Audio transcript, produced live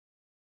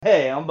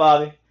Hey, I'm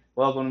Bobby.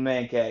 Welcome to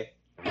Man Cave.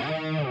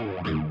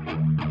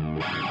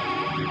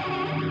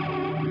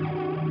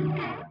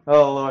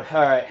 Oh Lord.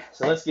 All right,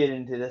 so let's get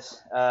into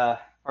this.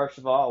 First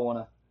of all, I want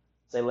to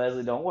say,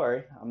 Leslie, don't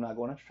worry. I'm not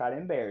going to try to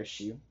embarrass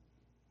you,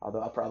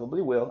 although I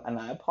probably will, and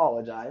I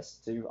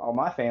apologize to all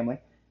my family.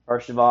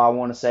 First of all, I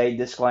want to say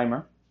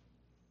disclaimer: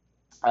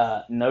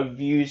 no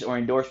views or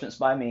endorsements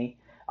by me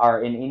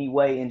are in any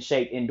way and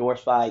shape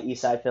endorsed by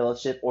Eastside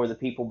Fellowship or the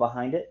people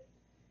behind it.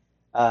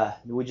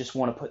 We just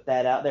want to put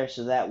that out there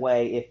so that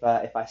way, if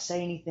I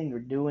say anything or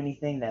do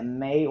anything that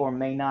may or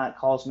may not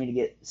cause me to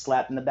get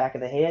slapped in the back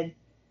of the head,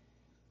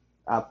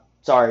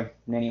 sorry,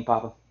 Nanny and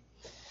Papa.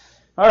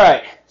 All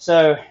right,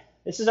 so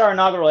this is our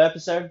inaugural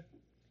episode.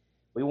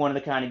 We wanted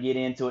to kind of get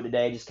into it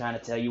today, just kind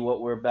of tell you what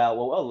we're about.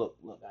 Well, oh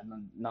look, I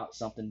knocked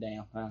something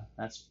down.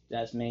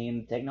 That's me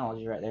and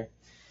technology right there.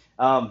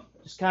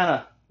 Just kind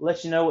of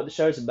let you know what the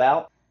show's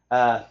about.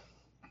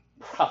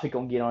 Probably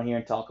gonna get on here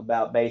and talk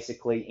about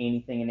basically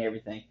anything and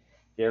everything.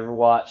 If you ever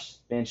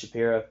watched Ben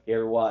Shapiro, if you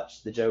ever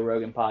watched the Joe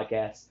Rogan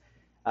podcast,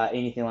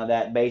 anything like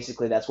that,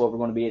 basically that's what we're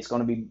going to be. It's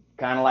going to be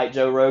kind of like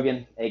Joe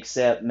Rogan,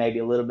 except maybe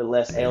a little bit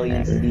less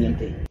aliens and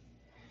DMT.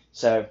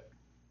 So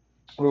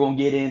we're going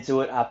to get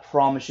into it. I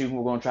promise you,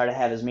 we're going to try to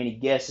have as many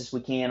guests as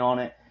we can on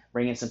it.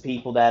 Bring in some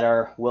people that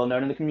are well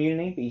known in the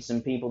community, be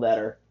some people that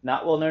are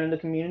not well known in the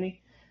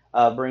community.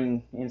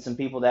 Bring in some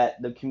people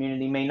that the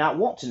community may not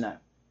want to know.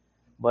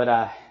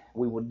 But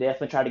we will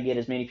definitely try to get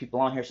as many people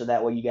on here so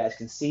that way you guys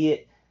can see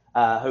it.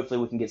 Hopefully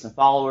we can get some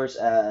followers,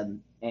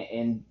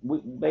 and we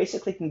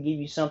basically can give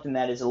you something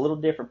that is a little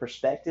different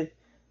perspective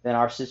than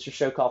our sister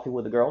show, Coffee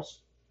with the Girls.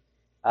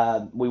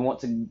 We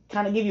want to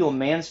kind of give you a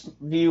man's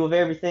view of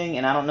everything,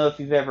 and I don't know if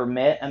you've ever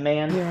met a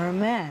man. You're a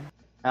man.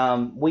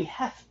 We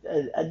have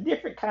a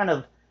different kind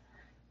of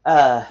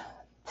uh,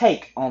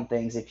 take on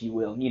things, if you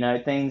will. You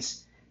know,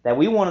 things that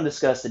we want to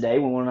discuss today.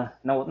 We want to,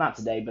 no, not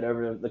today, but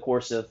over the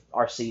course of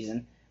our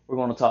season, we're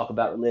going to talk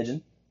about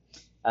religion,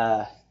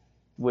 uh,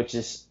 which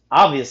is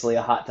obviously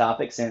a hot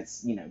topic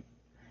since,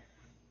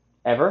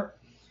 ever.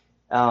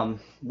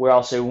 We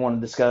also want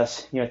to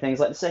discuss, things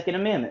like the Second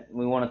Amendment.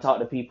 We want to talk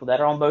to people that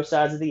are on both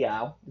sides of the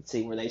aisle,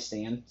 see where they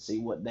stand, see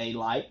what they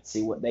like,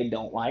 see what they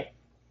don't like,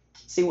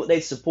 see what they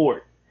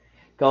support.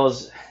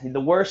 Because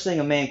the worst thing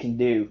a man can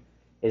do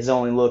is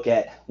only look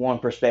at one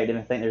perspective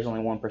and think there's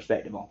only one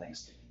perspective on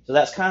things. So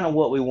that's kind of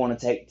what we want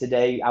to take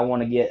today. I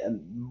want to get a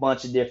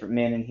bunch of different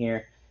men in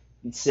here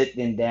and sit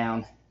them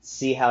down,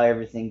 see how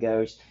everything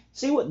goes,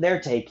 see what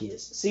their take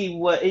is, see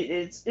what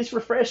it's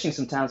refreshing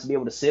sometimes to be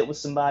able to sit with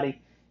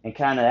somebody and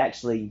kind of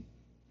actually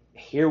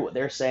hear what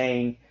they're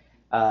saying,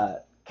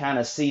 kind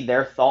of see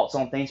their thoughts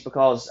on things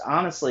because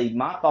honestly,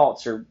 my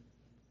thoughts are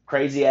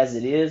crazy as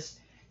it is,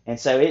 and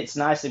so it's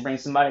nice to bring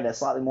somebody that's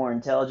slightly more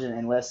intelligent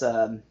and less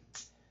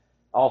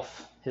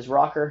off his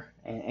rocker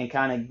and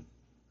kind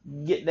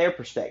of get their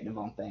perspective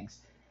on things.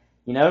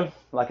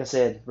 Like I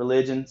said,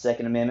 religion,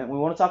 Second Amendment. We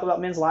want to talk about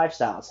men's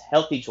lifestyles,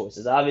 healthy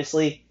choices.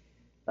 Obviously,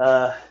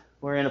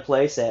 we're in a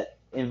place that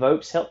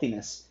invokes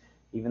healthiness,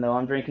 even though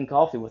I'm drinking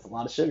coffee with a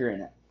lot of sugar in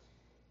it.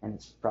 And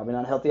it's probably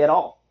not healthy at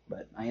all,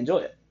 but I enjoy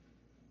it.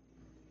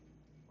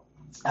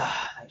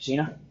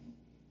 Sheena,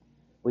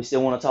 we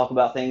still want to talk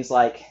about things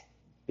like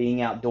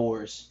being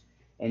outdoors,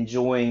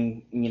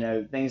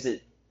 enjoying, things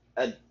that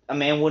a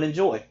man would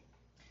enjoy.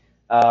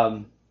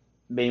 Um,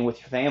 Being with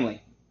your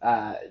family,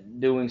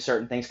 doing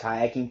certain things,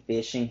 kayaking,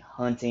 fishing,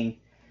 hunting,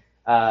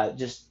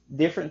 just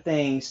different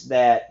things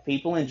that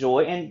people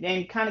enjoy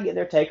and kind of get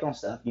their take on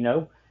stuff. We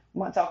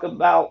might talk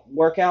about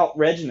workout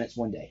regimens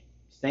one day,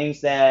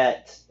 things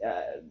that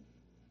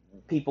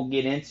people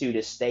get into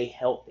to stay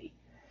healthy.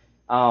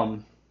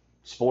 Um,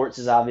 Sports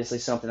is obviously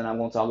something that I'm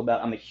going to talk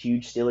about. I'm a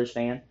huge Steelers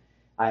fan.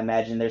 I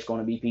imagine there's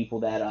going to be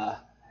people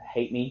that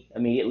hate me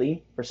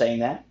immediately for saying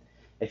that.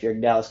 If you're a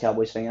Dallas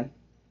Cowboys fan,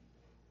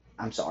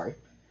 I'm sorry.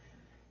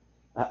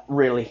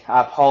 Really,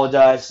 I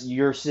apologize.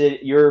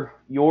 Your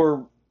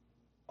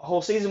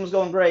whole season was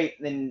going great.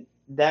 Then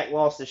Dak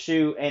lost his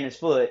shoe and his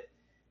foot,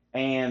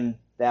 and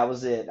that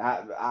was it.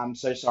 I'm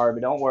so sorry,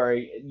 but don't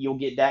worry. You'll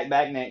get Dak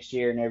back next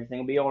year, and everything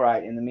will be all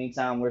right. In the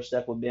meantime, we're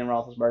stuck with Ben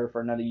Roethlisberger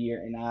for another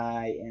year, and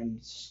I am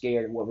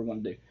scared of what we're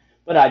going to do.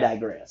 But I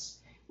digress.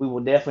 We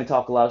will definitely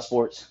talk a lot of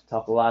sports,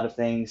 talk a lot of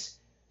things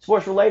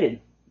sports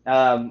related.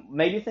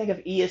 Maybe think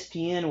of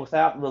ESPN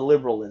without the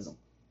liberalism.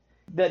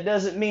 That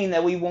doesn't mean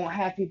that we won't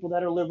have people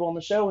that are liberal on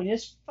the show, and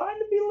it's fine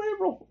to be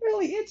liberal.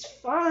 Really, it's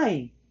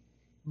fine.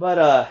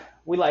 But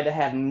we like to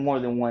have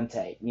more than one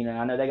take.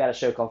 I know they got a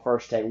show called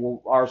First Take.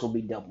 Well, ours will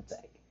be double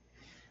take.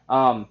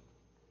 Um,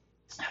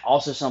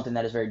 Also, something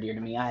that is very dear to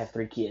me. I have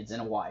 3 kids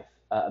and a wife,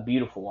 a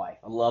beautiful wife,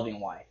 a loving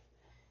wife,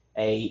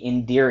 a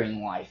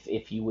endearing wife,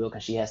 if you will,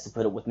 because she has to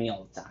put up with me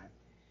all the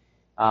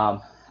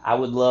time. I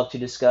would love to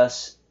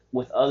discuss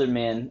with other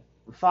men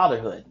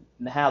fatherhood,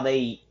 and how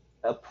they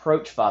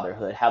approach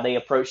fatherhood, how they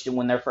approached it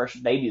when their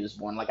first baby was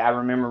born. Like I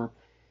remember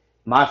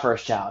my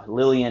first child,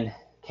 Lillian,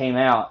 came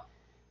out.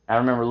 I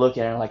remember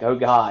looking at her like, oh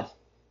God,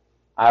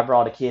 I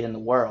brought a kid in the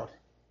world,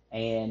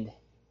 and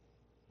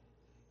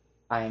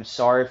I am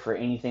sorry for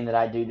anything that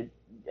I do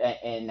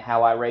and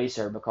how I raise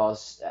her,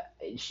 because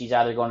she's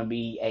either going to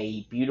be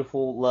a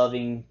beautiful,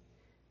 loving,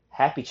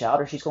 happy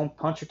child, or she's going to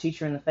punch her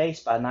teacher in the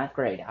face by ninth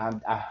grade.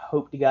 I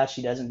hope to God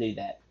she doesn't do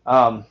that.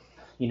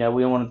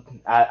 We want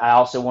to. I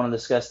also want to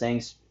discuss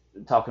things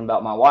talking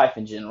about my wife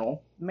in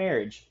general,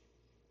 marriage.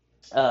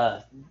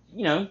 Uh,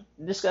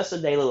 discuss the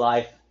daily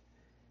life,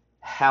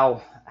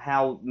 how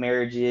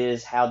marriage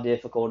is, how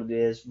difficult it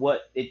is,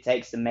 what it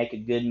takes to make a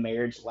good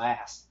marriage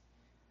last.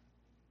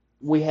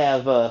 We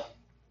have a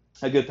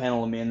good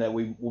panel of men that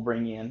we will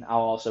bring in.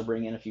 I'll also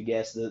bring in a few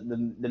guests. The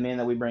men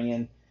that we bring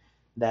in,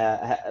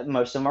 that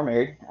most of them are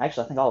married.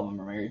 Actually, I think all of them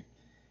are married.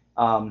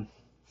 Um,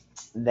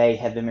 they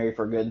have been married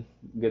for good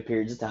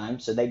periods of time,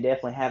 so they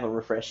definitely have a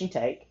refreshing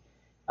take.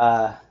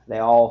 They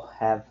all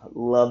have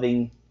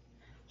loving,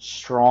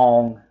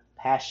 strong,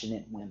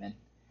 passionate women,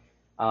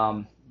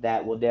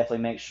 that will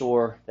definitely make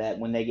sure that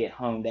when they get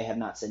home, they have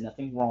not said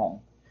nothing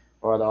wrong,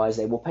 or otherwise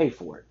they will pay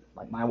for it,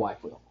 like my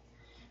wife will.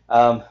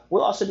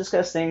 We'll also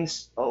discuss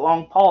things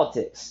along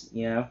politics.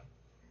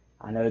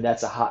 I know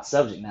that's a hot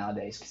subject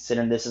nowadays,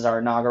 considering this is our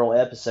inaugural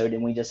episode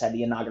and we just had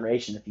the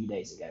inauguration a few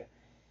days ago.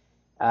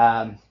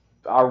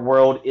 Our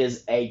world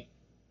is a.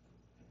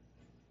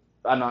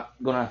 I'm not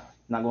gonna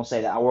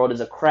say that our world is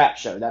a crap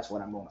show. That's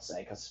what I'm going to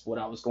say, because what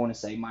I was going to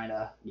say might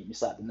get me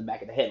slapped in the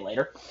back of the head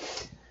later.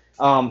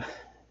 Um,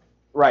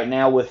 right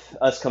now, with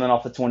us coming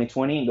off of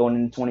 2020 and going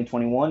into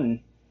 2021, and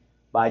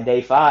by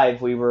day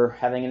 5 we were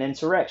having an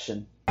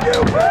insurrection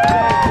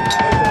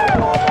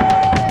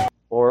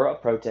or a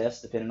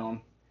protest, depending on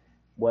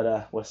what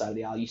side of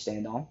the aisle you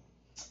stand on.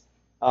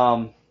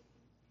 Um,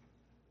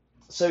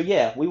 so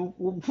yeah, we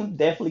will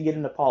definitely get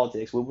into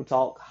politics. We will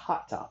talk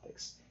hot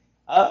topics.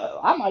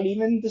 I might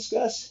even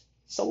discuss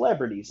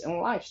celebrities and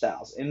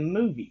lifestyles and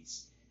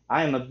movies.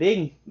 I am a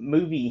big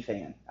movie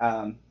fan,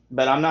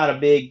 but I'm not a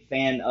big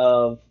fan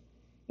of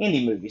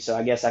indie movies, so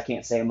I guess I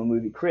can't say I'm a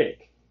movie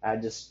critic. I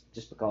just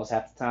because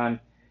half the time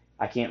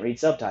I can't read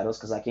subtitles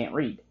because I can't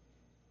read.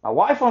 My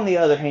wife, on the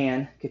other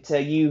hand, could tell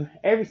you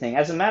everything.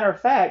 As a matter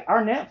of fact,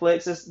 our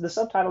Netflix the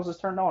subtitles is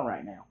turned on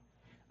right now.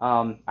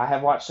 I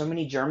have watched so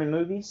many German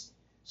movies,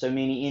 so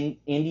many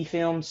indie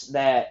films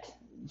that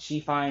she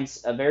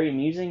finds very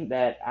amusing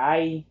that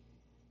I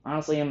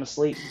honestly am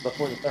asleep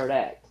before the third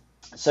act.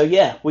 So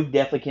yeah, we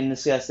definitely can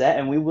discuss that,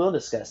 and we will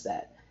discuss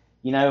that.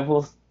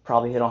 We'll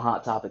probably hit on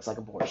hot topics like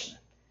abortion.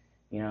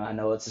 I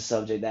know it's a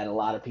subject that a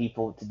lot of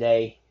people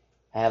today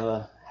have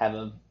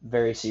a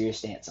very serious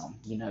stance on.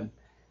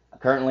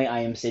 Currently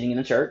I am sitting in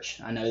a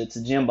church. I know it's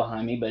a gym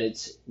behind me, but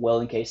it's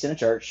well encased in a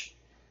church.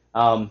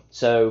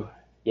 So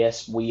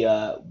yes, we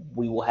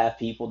will have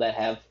people that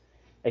have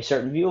a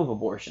certain view of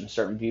abortion, a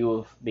certain view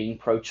of being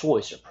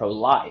pro-choice or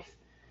pro-life.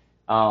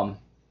 Um,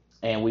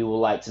 and we will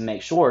like to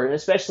make sure,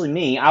 especially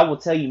me, I will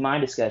tell you my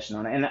discussion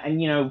on it.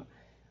 And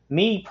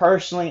me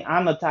personally,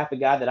 I'm the type of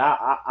guy that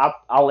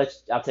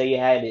I'll tell you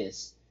how it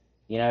is.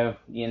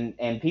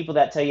 And people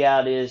that tell you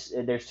how it is,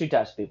 there's two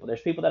types of people.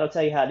 There's people that'll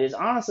tell you how it is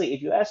honestly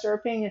if you ask their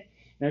opinion,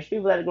 and there's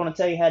people that are going to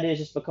tell you how it is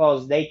just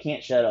because they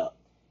can't shut up.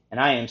 And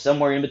I am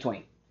somewhere in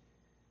between.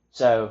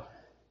 So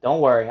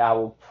don't worry, I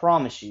will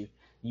promise you,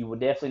 you will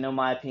definitely know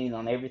my opinion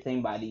on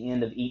everything by the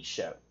end of each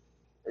show.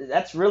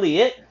 That's really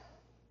it.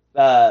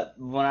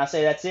 When I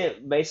say that's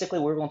it, basically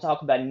we're going to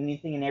talk about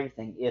anything and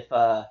everything. If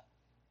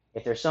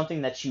there's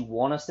something that you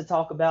want us to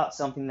talk about,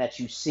 something that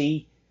you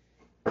see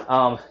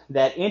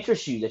that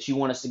interests you, that you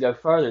want us to go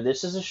further,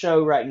 this is a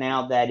show right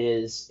now that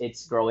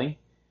it's growing.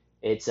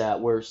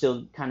 We're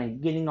still kind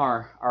of getting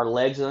our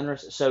legs under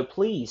us. So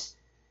please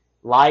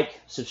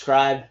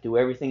subscribe, do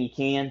everything you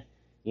can.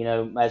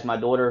 As my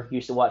daughter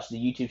used to watch the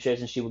YouTube shows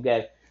and she would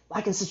go,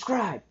 like and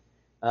subscribe.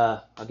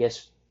 I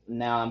guess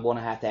now I'm going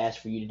to have to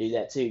ask for you to do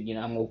that too.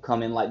 I'm going to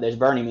come in like those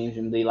Bernie memes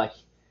and be like,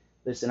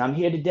 listen, I'm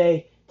here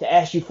today to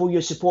ask you for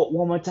your support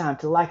one more time,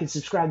 to like and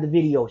subscribe the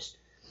videos.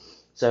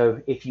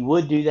 So if you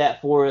would do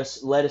that for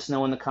us, let us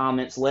know in the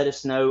comments. Let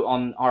us know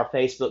on our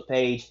Facebook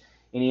page,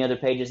 any other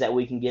pages that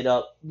we can get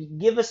up.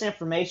 Give us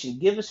information.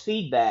 Give us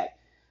feedback.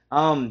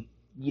 I'm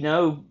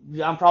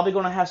probably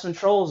going to have some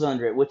trolls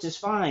under it, which is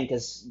fine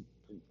because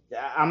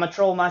I'm a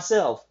troll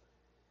myself.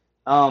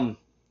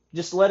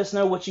 Just let us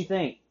know what you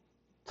think.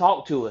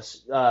 Talk to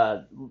us,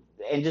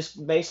 and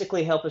just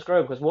basically help us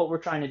grow, because what we're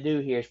trying to do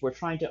here is we're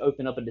trying to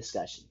open up a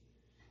discussion.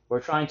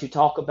 We're trying to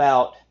talk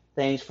about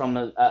things from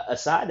a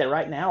side that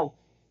right now,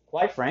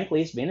 quite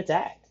frankly, is being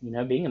attacked.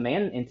 Being a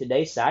man in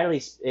today's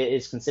society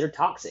is considered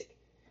toxic.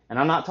 And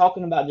I'm not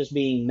talking about just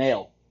being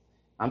male.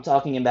 I'm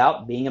talking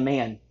about being a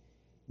man,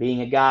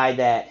 being a guy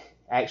that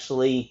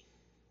actually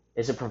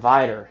is a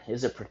provider,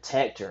 is a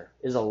protector,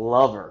 is a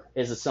lover,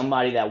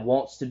 somebody that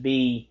wants to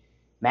be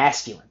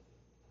masculine.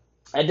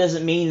 That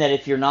doesn't mean that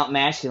if you're not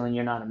masculine,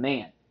 you're not a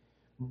man.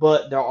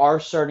 But there are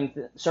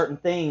certain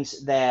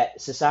things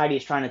that society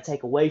is trying to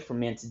take away from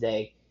men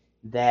today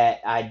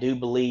that I do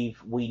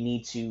believe we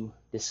need to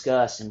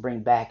discuss and bring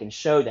back and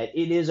show that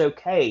it is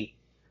okay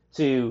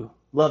to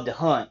love to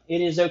hunt.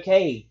 It is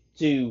okay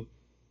to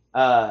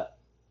love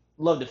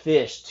to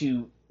fish,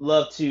 to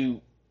love to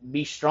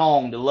be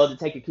strong, to love to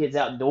take your kids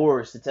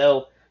outdoors, to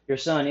tell your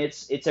son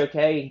it's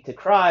okay to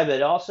cry,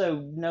 but also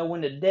know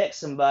when to deck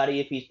somebody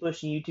if he's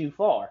pushing you too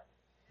far.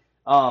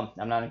 I'm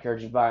not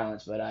encouraging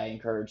violence, but I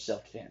encourage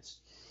self-defense.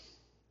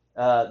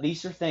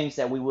 These are things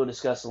that we will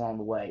discuss along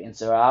the way, and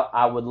so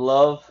I would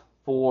love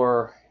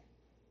for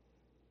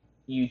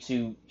you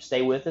to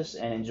stay with us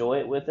and enjoy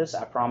it with us.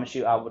 I promise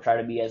you, I will try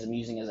to be as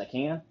amusing as I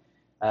can,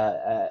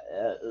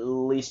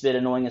 least bit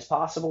annoying as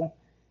possible,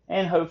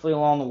 and hopefully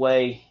along the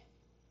way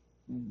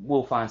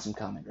we'll find some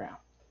common ground.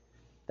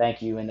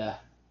 Thank you, and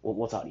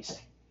we'll talk to you soon.